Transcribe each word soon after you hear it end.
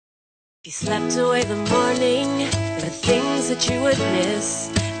You slept away the morning, there are things that you would miss,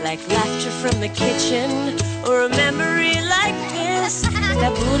 like laughter from the kitchen, or a memory like this.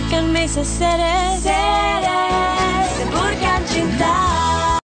 Taburkan mesa seres, taburkan cinta.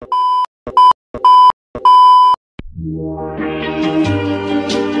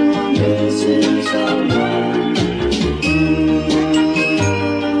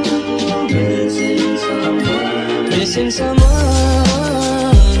 Missing someone.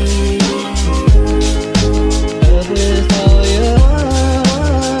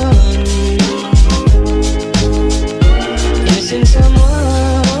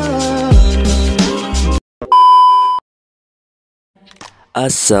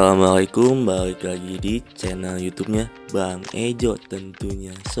 Assalamualaikum, balik lagi di channel YouTube-nya Bang Ejo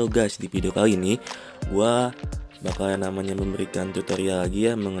tentunya. So guys, di video kali ini gua bakal memberikan tutorial lagi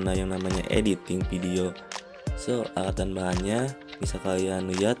ya mengenai yang namanya editing video. So, alat dan bahannya bisa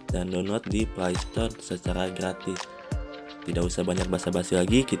kalian lihat dan download di Play Store secara gratis. Tidak usah banyak basa-basi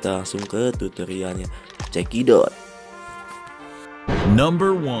lagi, kita langsung ke tutorialnya. Cekidot.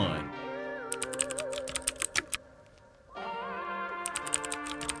 Number 1.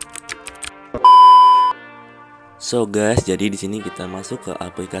 So guys, jadi di sini kita masuk ke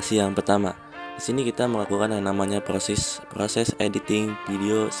aplikasi yang pertama. Di sini kita melakukan yang namanya proses editing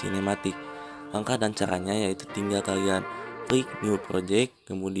video sinematik. Langkah dan caranya yaitu tinggal kalian klik new project,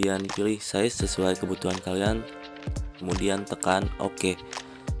 kemudian pilih size sesuai kebutuhan kalian, kemudian tekan OK.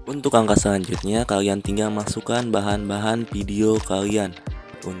 Untuk langkah selanjutnya kalian tinggal masukkan bahan-bahan video kalian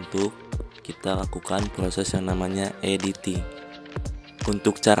untuk kita lakukan proses yang namanya editing.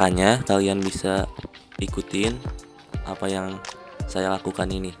 Untuk caranya kalian bisa ikutin apa yang saya lakukan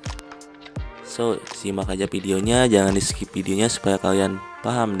ini. So, simak aja videonya, jangan di skip videonya supaya kalian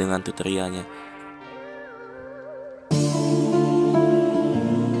paham dengan tutorialnya.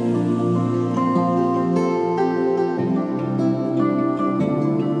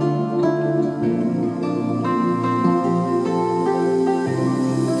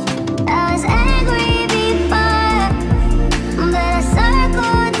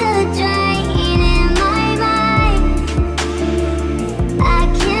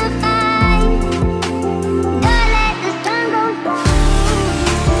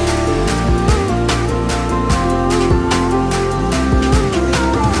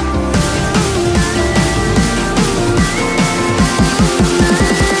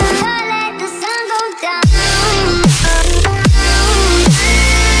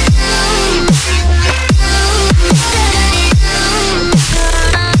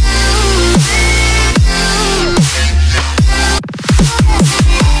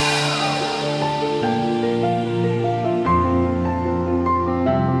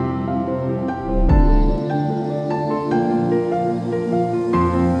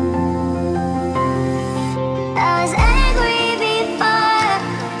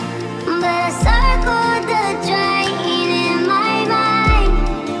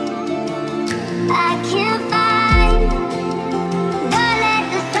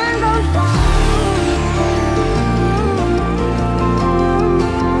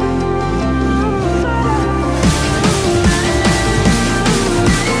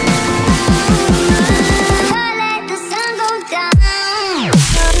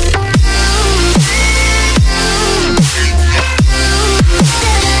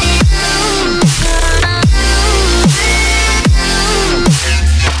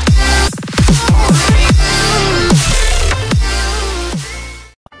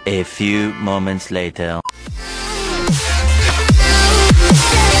 A few moments later.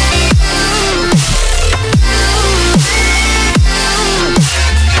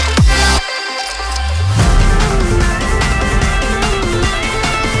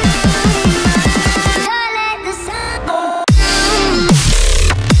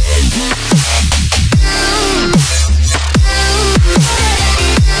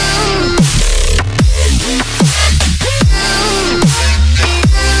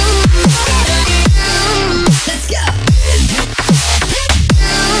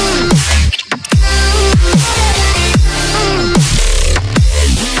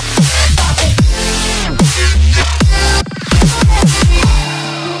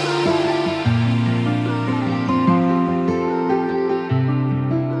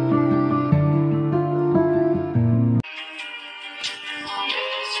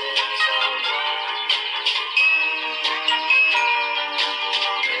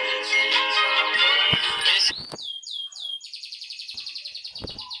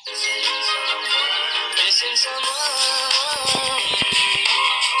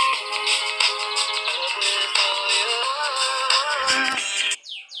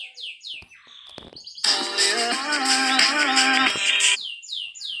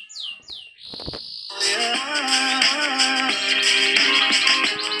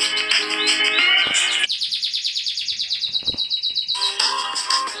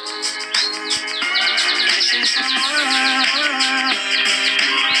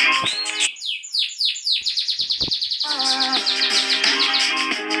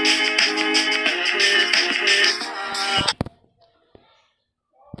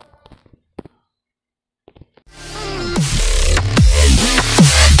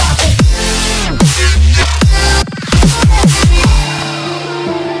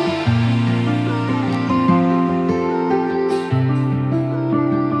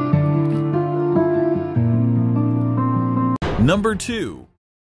 Number 2.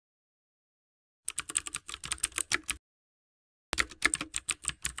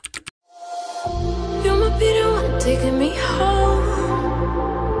 You might be the one taking me home.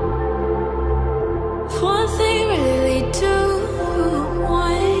 One thing really do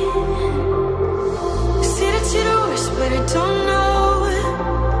one. See that you're the worst, but I don't know.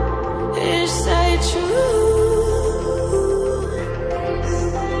 Is that true?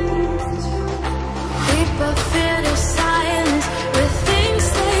 People feel the silence with things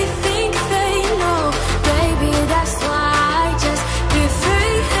they think they know. Baby, that's why I just be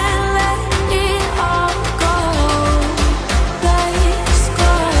free and let it all go. Let's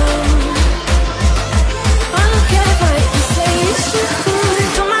go. I don't care what you say, it's true.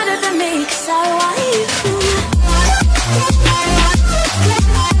 Don't matter to me, 'cause I want you.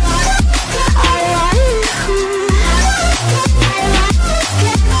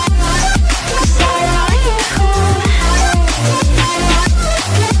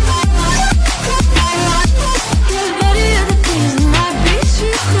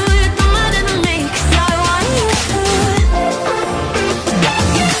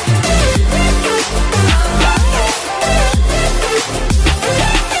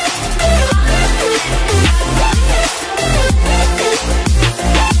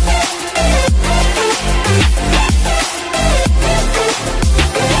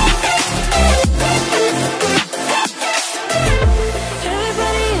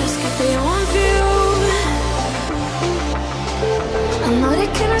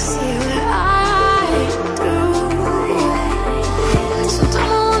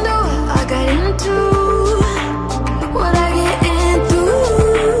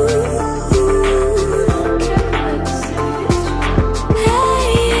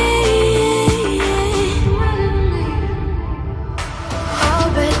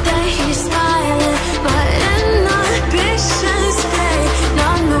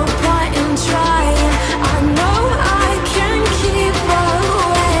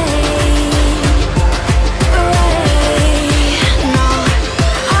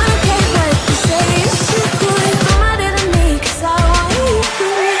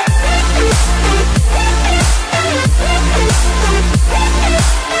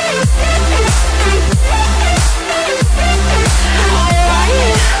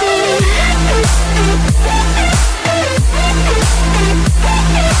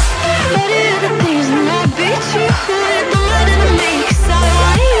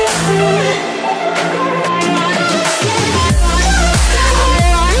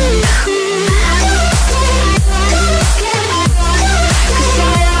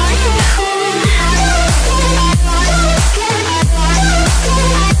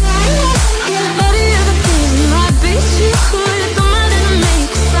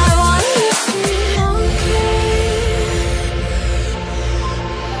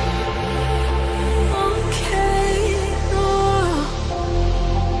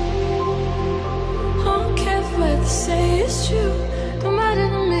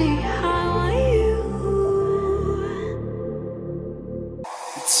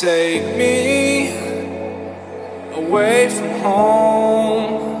 Take me away from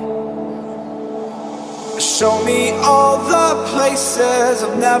home. Show me all the places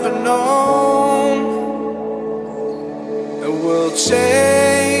I've never known. And we'll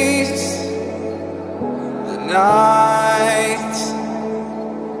chase the night,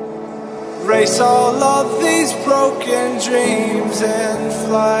 race all of these broken dreams in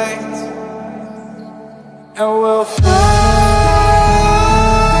flight. And we'll fly.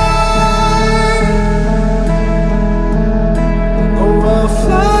 We'll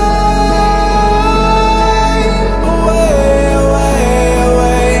fly away, away,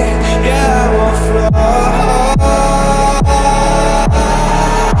 away. Yeah, we'll fly.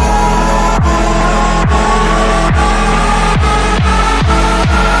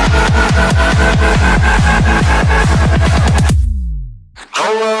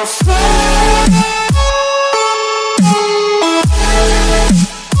 We'll fly.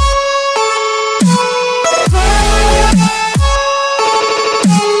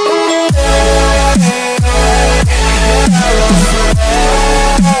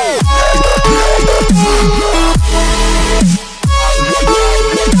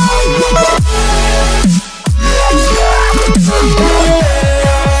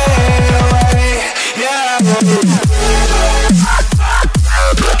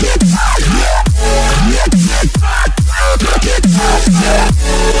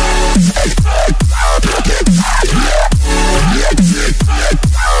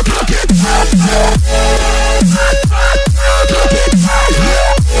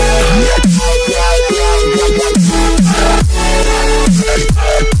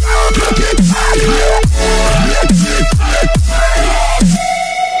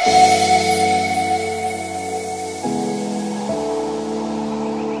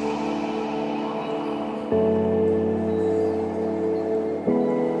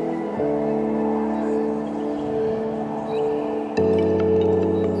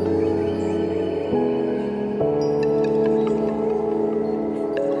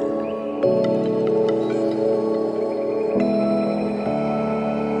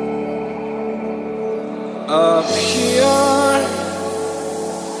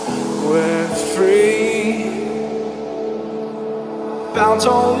 bound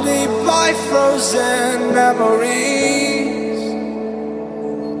only by frozen memories.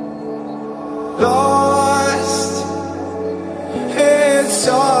 Lost in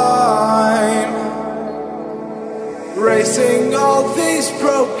time, racing all these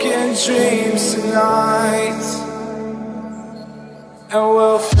broken dreams tonight, and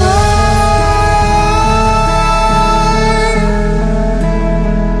we'll fly.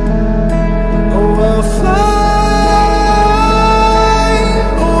 We'll fly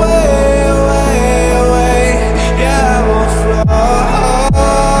away, away, away. Yeah, we'll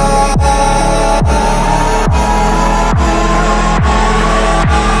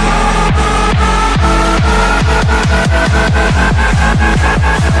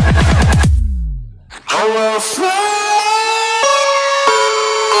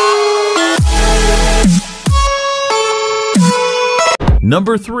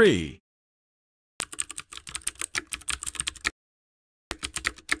Number 3.